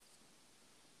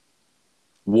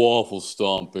Waffle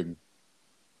Stomping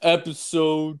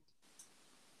episode.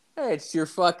 Hey, it's your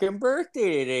fucking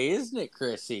birthday today, isn't it,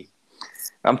 Chrissy?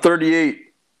 I'm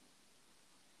 38.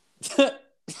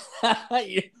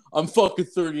 I'm fucking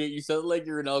 38. You sound like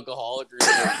you're an alcoholic or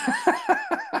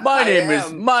something.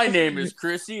 My name is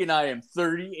Chrissy, and I am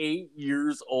 38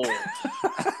 years old.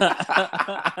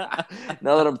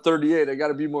 Now that I'm 38, I got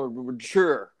to be more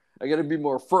mature. I got to be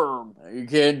more firm. You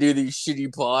can't do these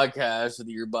shitty podcasts with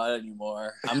your butt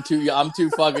anymore. I'm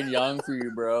too fucking young for you,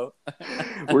 bro.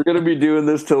 We're gonna be doing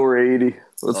this till we're 80.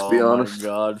 Let's be honest. Oh my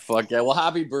god, fuck yeah! Well,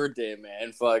 happy birthday,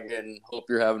 man. Fucking hope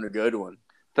you're having a good one.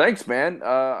 Thanks, man.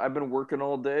 I've been working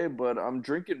all day, but I'm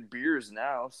drinking beers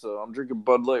now. So I'm drinking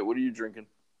Bud Light. What are you drinking?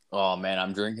 Oh man,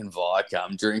 I'm drinking vodka.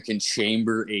 I'm drinking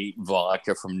Chamber 8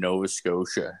 vodka from Nova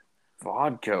Scotia.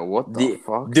 Vodka? What the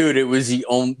fuck? Dude, it was the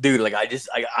only... Dude, like,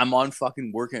 I'm on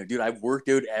fucking working. Dude, I've worked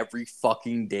out every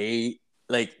fucking day,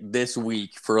 like, this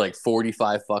week for, like,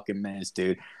 45 fucking minutes,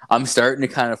 dude. I'm starting to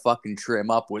kind of fucking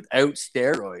trim up without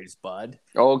steroids, bud.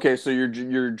 Oh, okay, so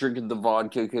you're drinking the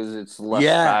vodka because it's less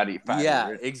fatty.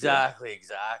 Yeah, right? exactly.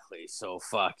 So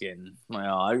fucking...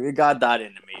 Well, I got that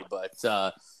into me,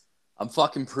 but... I'm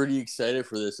fucking pretty excited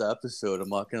for this episode. I'm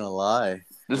not gonna lie.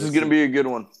 This is gonna be a good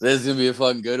one. This is gonna be a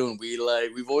fucking good one. We've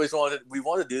wanted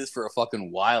to do this for a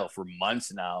fucking while, for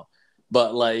months now.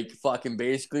 But like fucking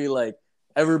basically like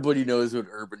everybody knows what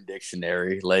Urban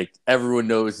Dictionary. Like everyone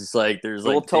knows it's like there's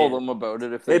like we'll tell them about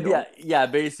it if they don't. Yeah.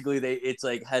 Basically it's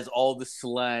like has all the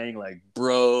slang like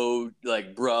bro,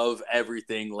 like bruv,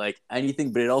 everything, like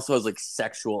anything, but it also has like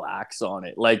sexual acts on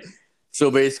it, like. So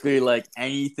basically, like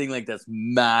anything like that's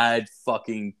mad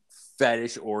fucking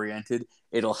fetish oriented,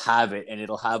 it'll have it, and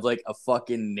it'll have like a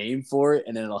fucking name for it,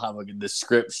 and then it'll have like a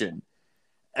description.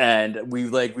 And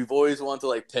we've always wanted to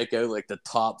like pick out like the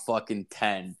top fucking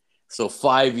 10, so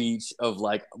 5 each of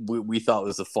like we thought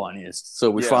was the funniest. So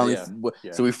we finally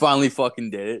fucking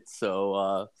did it.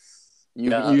 So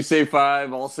you say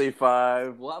 5, I'll say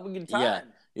 5. We'll have a good time.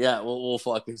 Yeah. We'll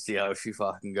fucking see how she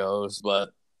fucking goes,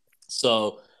 but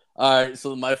so. All right,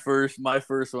 so my first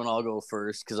one, I'll go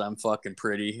first because I'm fucking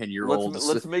pretty and you're old.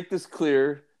 Let's make this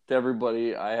clear to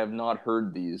everybody. I have not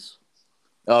heard these.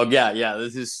 Oh yeah.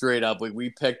 This is straight up. Like we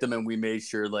picked them and we made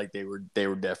sure like they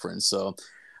were different. So,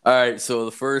 all right. So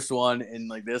the first one, and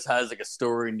like this has like a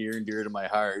story near and dear to my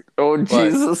heart. Oh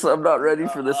Jesus, I'm not ready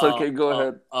for this. Okay, go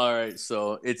ahead. All right.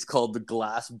 So it's called the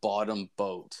Glass Bottom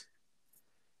Boat.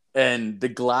 And the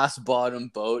glass bottom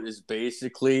boat is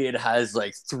basically, it has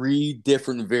like 3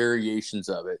 different variations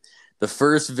of it. The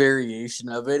first variation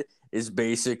of it is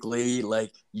basically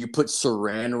like you put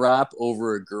saran wrap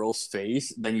over a girl's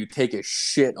face, then you take a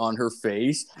shit on her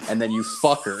face, and then you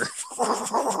fuck her.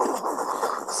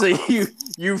 So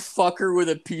you fuck her with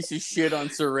a piece of shit on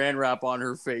saran wrap on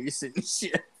her face and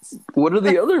shit. What are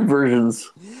the other versions?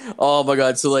 Oh my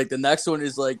god. So like the next one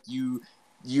is like you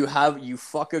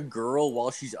fuck a girl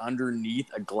while she's underneath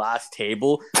a glass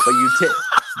table,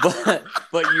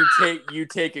 but you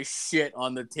take a shit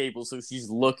on the table, so she's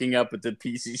looking up at the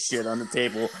piece of shit on the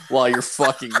table while you're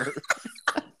fucking her.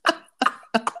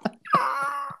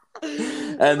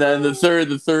 And then the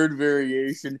third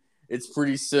variation, it's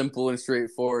pretty simple and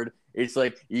straightforward. It's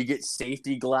like you get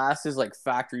safety glasses, like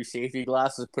factory safety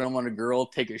glasses, put them on a girl,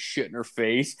 take a shit in her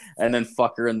face, and then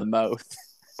fuck her in the mouth.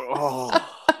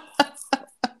 Oh.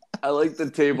 I like the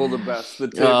table the best. The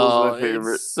table's my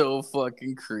favorite. It's so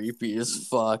fucking creepy as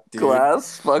fuck, dude.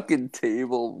 Glass fucking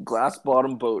table, glass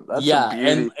bottom boat. That's a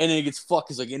beauty. and it gets fucked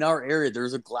because like in our area there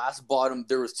was 2 glass bottom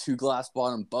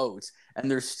boats,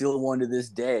 and there's still one to this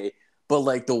day. But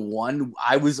like the one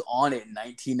I was on it in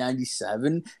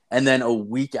 1997, and then a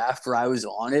week after I was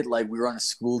on it, like we were on a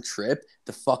school trip,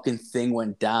 the fucking thing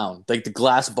went down. Like the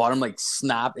glass bottom like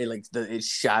snapped, it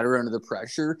shattered under the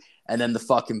pressure, and then the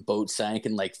fucking boat sank,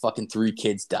 and like fucking 3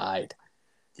 kids died.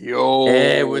 Yo,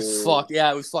 it was fucked. Yeah,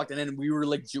 it was fucked. And then we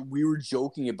were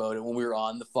joking about it when we were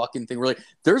on the fucking thing. We're like,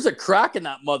 "There's a crack in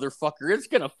that motherfucker. It's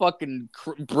gonna fucking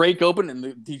break open." And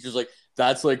the teacher's like,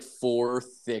 "That's like 4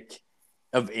 thick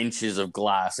of inches of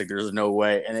glass. Like, there's no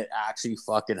way." And it actually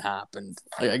fucking happened.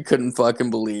 Like, I couldn't fucking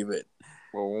believe it.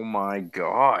 Oh my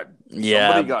god. Yeah.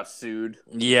 Somebody got sued.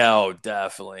 Yeah, oh,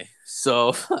 definitely.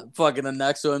 So, fucking the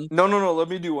next one. No. Let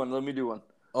me do one.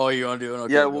 Oh, you want to do it?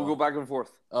 Okay, yeah, we'll go back and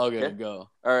forth. Okay, go.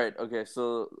 All right. Okay,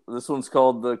 so this one's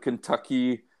called the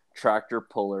Kentucky Tractor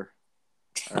Puller.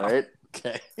 All right.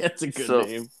 Okay, that's a good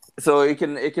name. So it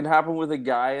can happen with a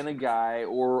guy and a guy,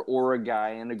 or a guy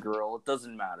and a girl. It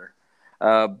doesn't matter.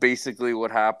 Basically,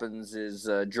 what happens is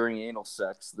during anal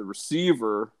sex, the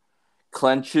receiver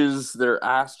clenches their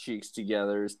ass cheeks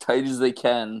together as tight as they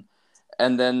can,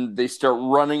 and then they start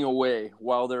running away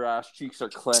while their ass cheeks are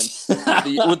clenched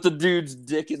with the dude's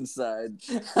dick inside.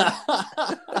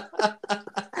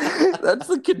 That's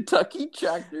the Kentucky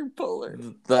tractor puller.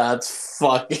 That's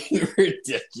fucking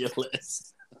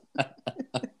ridiculous. All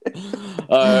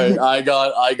right, I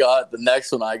got the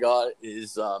next one. I got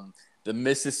is the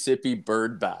Mississippi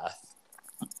bird bath.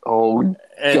 Oh,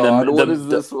 and God, what is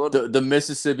this one? The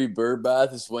Mississippi bird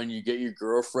bath is when you get your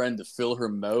girlfriend to fill her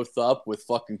mouth up with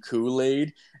fucking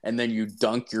Kool-Aid, and then you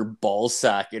dunk your ball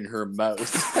sack in her mouth.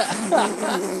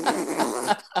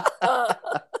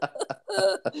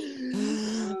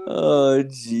 Oh,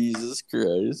 Jesus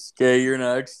Christ. Okay, you're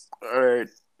next. All right.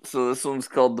 So this one's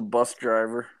called the bus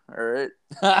driver. All right.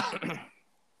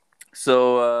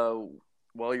 So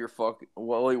while you're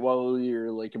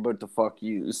like about to fuck,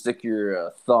 you stick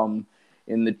your thumb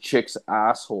in the chick's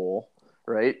asshole,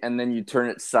 right? And then you turn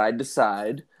it side to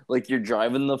side, like you're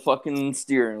driving the fucking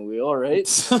steering wheel, right?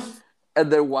 And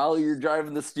then while you're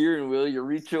driving the steering wheel, you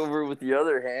reach over with the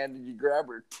other hand and you grab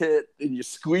her tit and you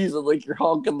squeeze it like you're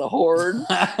honking the horn.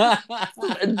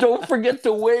 And don't forget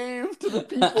to wave to the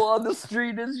people on the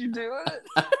street as you do it.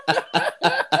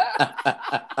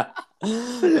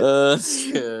 That's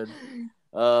good.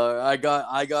 I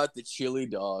got the chili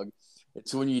dog.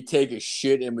 It's when you take a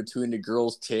shit in between the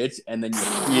girl's tits and then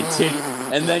you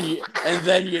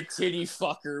titty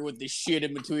fuck her with the shit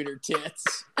in between her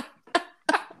tits.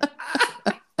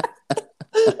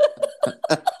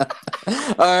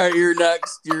 All right, you're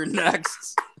next. You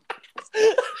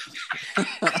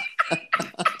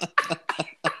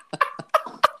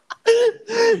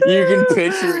can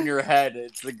picture it in your head.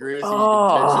 It's the greatest thing you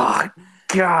can picture.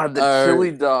 God, the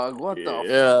chili dog. What the fuck?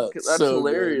 That's so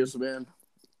hilarious, good. Man.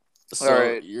 So, all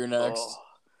right, you're next.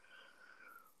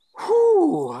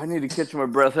 Whew, I need to catch my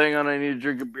breath. Hang on, I need to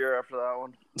drink a beer after that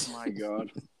one. Oh, my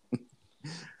God.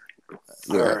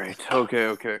 All right.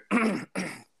 Okay.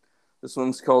 This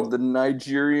one's called the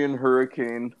Nigerian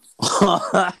Hurricane.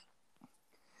 All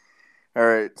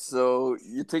right. So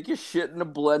you take your shit in a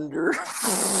blender.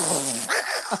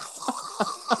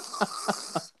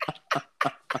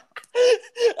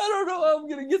 I don't know how I'm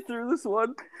going to get through this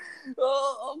one.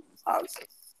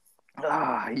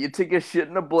 You take a shit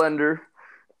in a blender,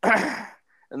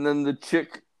 and then the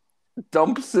chick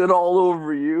dumps it all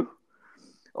over you,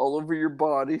 all over your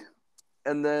body.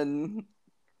 And then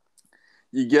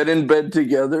you get in bed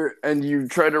together and you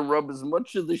try to rub as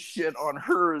much of the shit on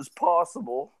her as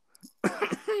possible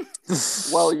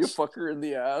while you fuck her in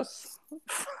the ass.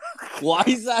 Why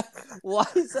is that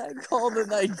called a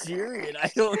Nigerian?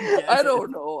 I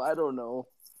don't know.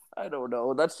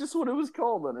 That's just what it was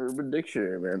called on Urban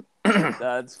Dictionary, man.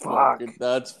 That's fucking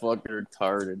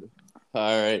retarded.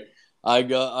 All right. I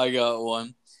got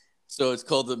one. So it's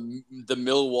called the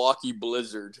Milwaukee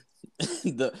Blizzard.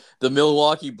 The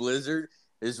Milwaukee Blizzard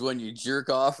is when you jerk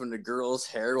off in the girl's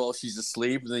hair while she's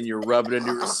asleep, and then you rub it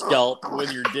into her scalp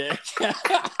with your dick.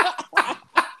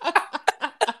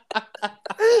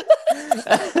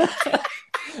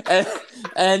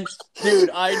 and dude,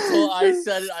 I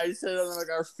said it on like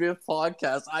our 5th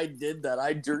podcast. I did that.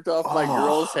 I jerked off my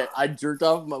girl's hair. I jerked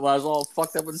off when I was all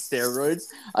fucked up with steroids.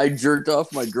 I jerked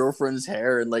off my girlfriend's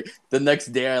hair, and like the next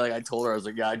day, I told her, I was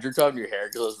like, yeah, I jerked off your hair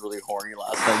because I was really horny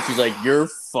last night. She's like, you're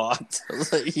fucked. I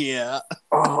was like, yeah.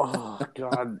 Oh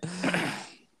God.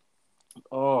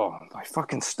 Oh, my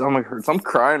fucking stomach hurts. I'm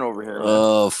crying over here.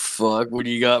 Oh fuck! What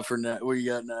do you got What do you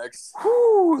got next?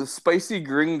 Whew, the spicy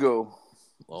gringo.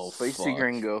 Oh, spicy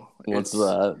gringo. What's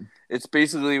that? It's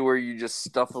basically where you just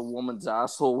stuff a woman's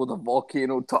asshole with a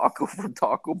volcano taco from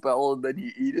Taco Bell and then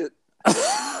you eat it.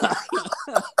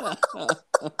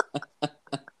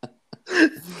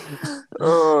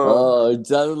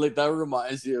 That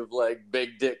reminds me of like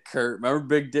Big Dick Kurt. Remember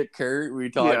Big Dick Kurt? We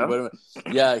talked about him.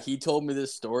 Yeah, he told me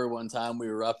this story one time. We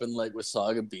were up in like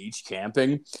Wasaga Beach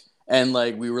camping, and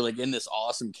like we were like in this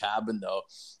awesome cabin though,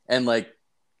 and like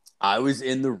I was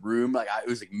in the room, like it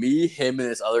was like me, him, and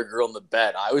this other girl in the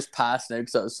bed. I was passing out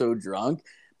because I was so drunk,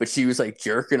 but she was like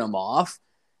jerking him off.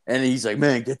 And he's like,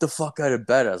 man, get the fuck out of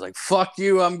bed. I was like, fuck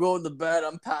you, I'm going to bed.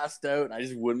 I'm passed out. And I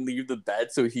just wouldn't leave the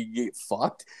bed so he'd get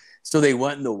fucked. So they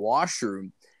went in the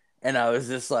washroom. And I was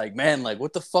just like, man, like,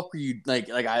 what the fuck were you, like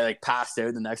I like passed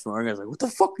out the next morning. I was like, what the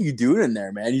fuck are you doing in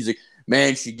there, man? He's like,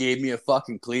 man, she gave me a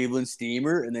fucking Cleveland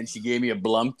steamer. And then she gave me a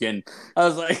Blumpkin. I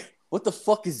was like, what the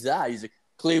fuck is that? He's like,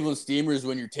 Cleveland steamer is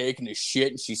when you're taking a shit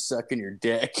and she's sucking your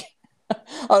dick.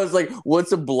 I was like,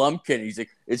 what's a Blumpkin? He's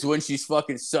like, it's when she's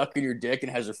fucking sucking your dick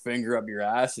and has her finger up your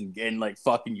ass and like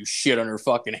fucking you shit on her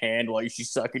fucking hand while she's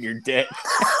sucking your dick.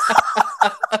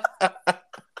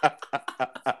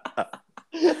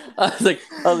 I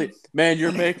was like, man,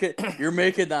 you're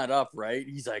making that up, right?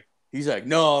 He's like,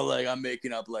 no, like I'm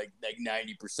making up like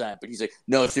 90%. But he's like,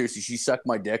 no, seriously, she sucked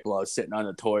my dick while I was sitting on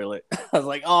the toilet. I was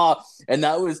like, oh, and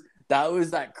that was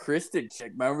that Kristen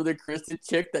chick. Remember the Kristen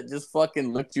chick that just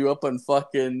fucking looked you up on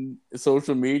fucking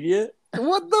social media?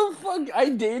 What the fuck? I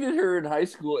dated her in high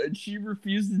school, and she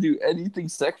refused to do anything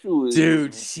sexual with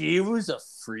Dude, me. she was a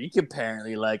freak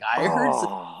apparently. Like I What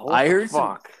the heard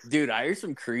fuck? I heard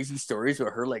some crazy stories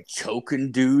about her like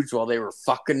choking dudes while they were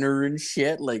fucking her and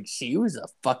shit. Like she was a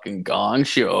fucking gong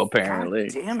show apparently.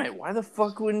 God damn it! Why the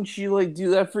fuck wouldn't she like do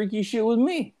that freaky shit with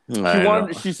me? I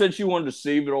know. She said she wanted to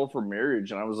save it all for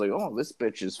marriage, and I was like, oh, this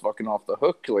bitch is fucking off the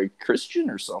hook, like Christian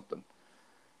or something.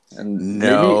 And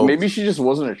No. maybe she just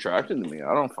wasn't attracted to me.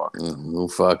 I don't fucking know. Who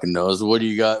fucking knows? What do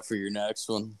you got for your next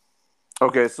one?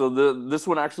 Okay, so this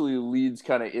one actually leads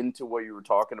kind of into what you were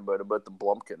talking about the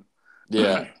Blumpkin.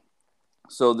 Yeah.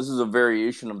 So this is a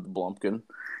variation of the Blumpkin.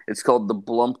 It's called the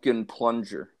Blumpkin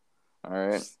Plunger. All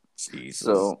right. Jesus.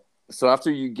 So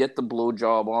after you get the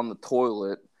blowjob on the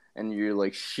toilet and you're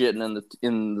like shitting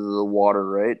in the water,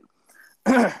 right?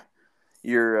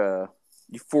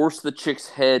 You force the chick's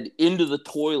head into the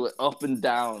toilet up and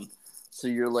down. So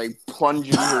you're like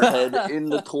plunging her head in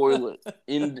the toilet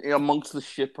in amongst the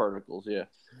shit particles, yeah.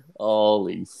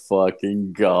 Holy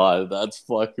fucking god, that's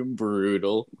fucking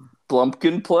brutal.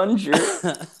 Blumpkin Plunger.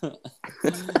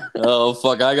 Oh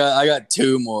fuck, I got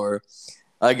two more.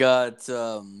 I got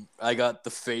the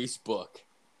Facebook.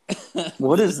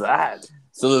 What is that?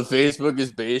 So the Facebook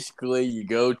is basically you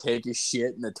go take a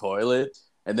shit in the toilet,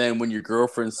 and then when your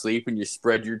girlfriend's sleeping, you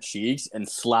spread your cheeks and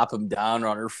slap them down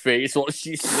on her face while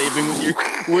she's sleeping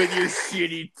with your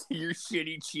shitty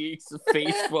cheeks. The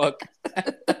Facebook.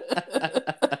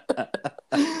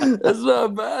 That's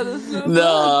not bad. No,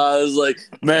 I was like,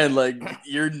 man, like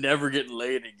you're never getting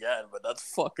laid again, but that's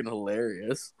fucking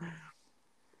hilarious.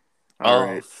 All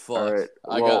right, fuck. all right.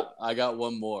 I got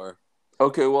one more.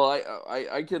 Okay, well,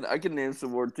 I can name some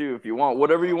more too if you want.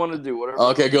 Whatever you want to do. Whatever.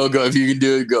 Okay, go. If you can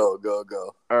do it, go.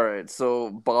 All right,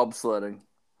 so bobsledding.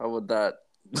 How about that?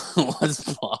 What's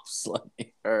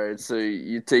bobsledding? All right, so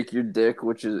you take your dick,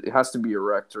 it has to be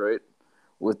erect, right?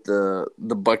 With the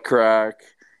butt crack,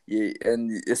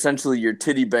 and essentially you're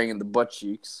titty banging the butt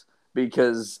cheeks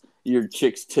because your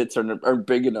chick's tits aren't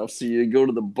big enough. So you go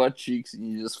to the butt cheeks and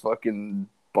you just fucking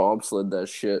bobsled that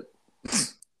shit.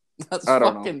 That's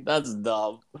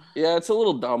dumb. Yeah, it's a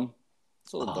little dumb.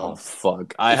 It's a little dumb.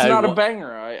 Fuck! It's not a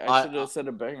banger. I should have said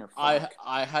a banger. Fuck.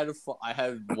 I had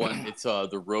one. It's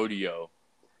the rodeo,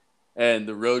 and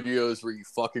the rodeo is where you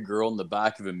fuck a girl in the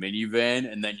back of a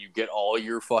minivan, and then you get all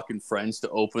your fucking friends to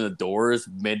open the doors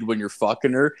mid when you're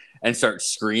fucking her and start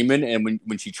screaming. And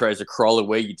when she tries to crawl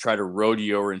away, you try to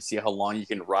rodeo her and see how long you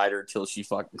can ride her till she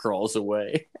fucking crawls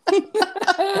away.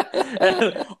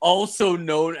 And also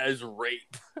known as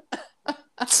rape.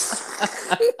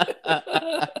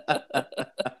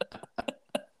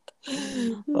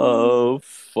 Oh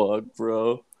fuck,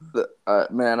 bro.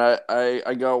 Man,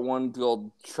 I got one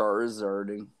called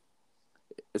Charizarding.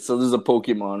 So this is a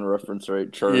Pokemon reference, right?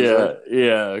 Charizard.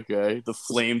 Yeah, okay. The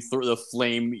flame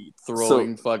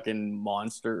throwing fucking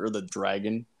monster or the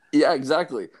dragon. Yeah,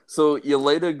 exactly. So you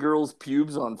light a girl's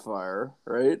pubes on fire,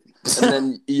 right? And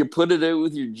then you put it out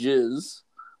with your jizz,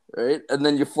 right? And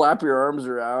then you flap your arms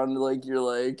around like you're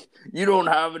like, you don't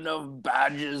have enough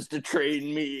badges to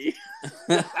train me.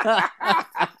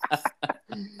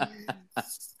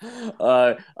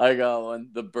 I got one.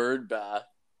 The bird bath.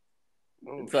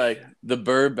 It's like the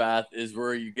bird bath is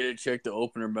where you get a chick to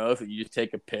open her mouth and you just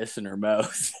take a piss in her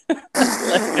mouth.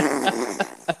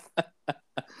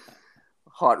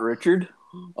 Hot Richard.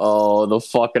 Oh, the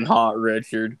fucking Hot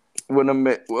Richard. When a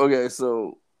man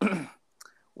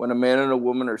and a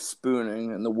woman are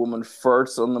spooning and the woman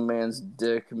farts on the man's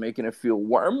dick, making it feel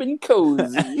warm and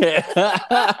cozy.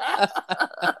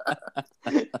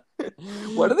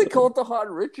 Why do they call it the Hot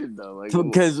Richard though? Like,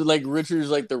 because like Richard's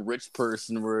like the rich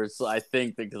person, where it's I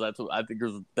think because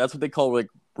that's what they call like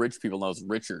rich people now is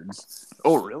Richards.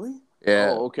 Oh really?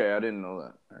 Yeah. Oh okay, I didn't know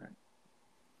that. All right.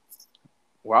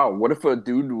 Wow, what if a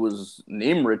dude was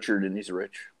named Richard and he's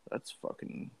rich? That's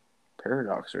fucking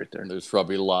paradox right there. There's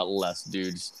probably a lot less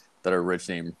dudes that are rich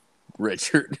named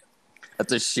Richard.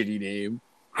 That's a shitty name.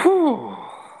 Whew.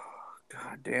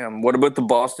 God damn. What about the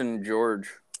Boston George?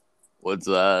 What's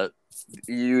that?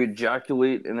 You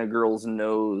ejaculate in a girl's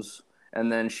nose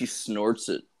and then she snorts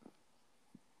it.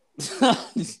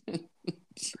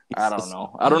 I don't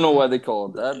know. I don't know why they call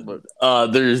it that, but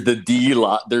there's the D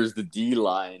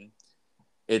line.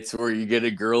 It's where you get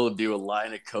a girl to do a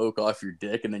line of coke off your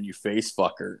dick and then you face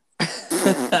fuck her.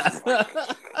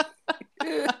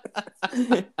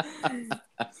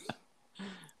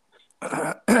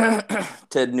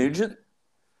 Ted Nugent.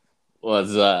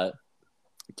 What's that?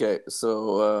 Okay,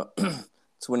 so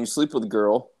it's when you sleep with a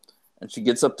girl and she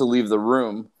gets up to leave the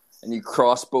room and you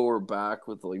crossbow her back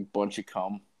with like a bunch of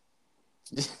cum.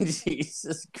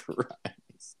 Jesus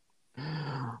Christ.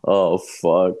 Oh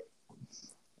fuck.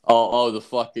 Oh,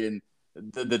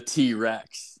 the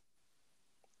T-Rex.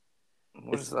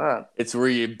 What is that? It's where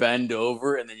you bend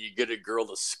over and then you get a girl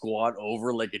to squat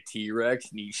over like a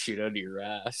T-Rex and eat shit out of your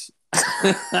ass.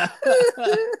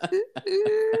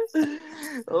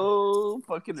 Oh,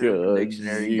 fucking Urban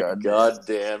Dictionary. God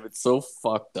damn, it's so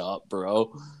fucked up,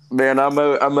 bro. Man, I'm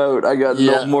out. I got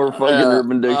no more fucking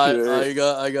Urban Dictionary.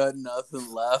 I got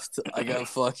nothing left. I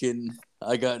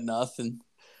got nothing.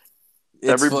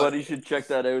 Everybody should check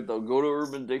that out though. Go to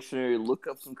Urban Dictionary, look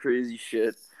up some crazy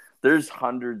shit. There's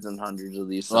hundreds and hundreds of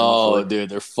these things. Oh, dude,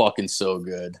 they're fucking so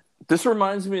good. This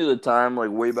reminds me of the time,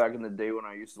 like, way back in the day when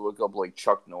I used to look up, like,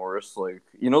 Chuck Norris. Like,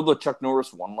 you know the Chuck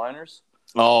Norris one-liners?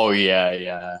 Oh,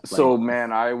 yeah. So,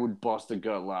 man, I would bust a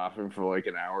gut laughing for, like,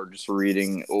 an hour just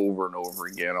reading over and over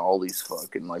again all these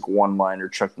fucking, like, one-liner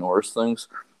Chuck Norris things.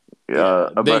 Yeah,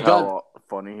 about how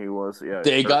funny he was. Yeah,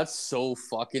 they got so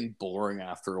fucking boring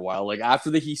after a while. Like,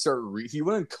 after he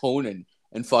went on Conan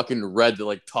and fucking read the,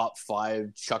 like, top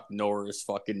 5 Chuck Norris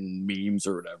fucking memes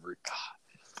or whatever. God.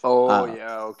 Oh,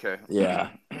 yeah, okay. Yeah.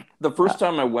 The first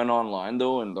time I went online,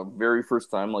 though, and the very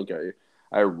first time, like,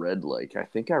 I read, like, I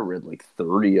think I read, like,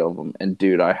 30 of them. And,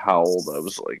 dude, I howled. I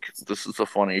was like, this is the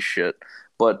funny shit.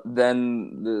 But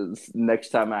then the next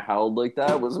time I howled like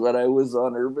that was when I was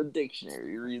on Urban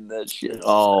Dictionary reading that shit.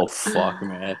 Oh, fuck,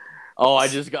 man. Oh, I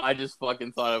just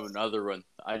fucking thought of another one.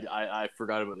 I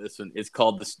forgot about this one. It's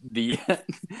called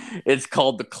it's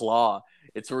called the claw.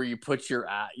 It's where you put your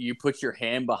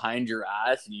hand behind your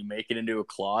ass and you make it into a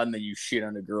claw and then you shit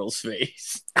on a girl's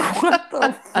face. What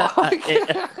the fuck?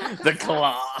 The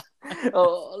claw.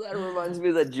 Oh, that reminds me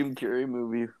of that Jim Carrey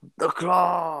movie, The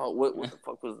Claw. What the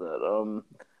fuck was that?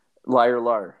 Liar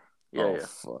Liar. Yeah.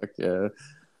 Fuck yeah.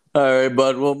 All right,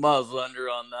 bud. We'll muzzle under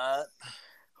on that.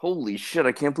 Holy shit,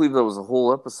 I can't believe that was a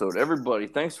whole episode. Everybody,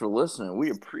 thanks for listening.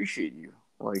 We appreciate you.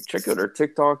 Like, check out our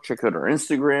TikTok, check out our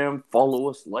Instagram, follow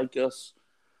us, like us.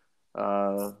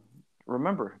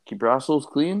 Remember, keep your assholes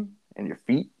clean and your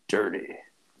feet dirty.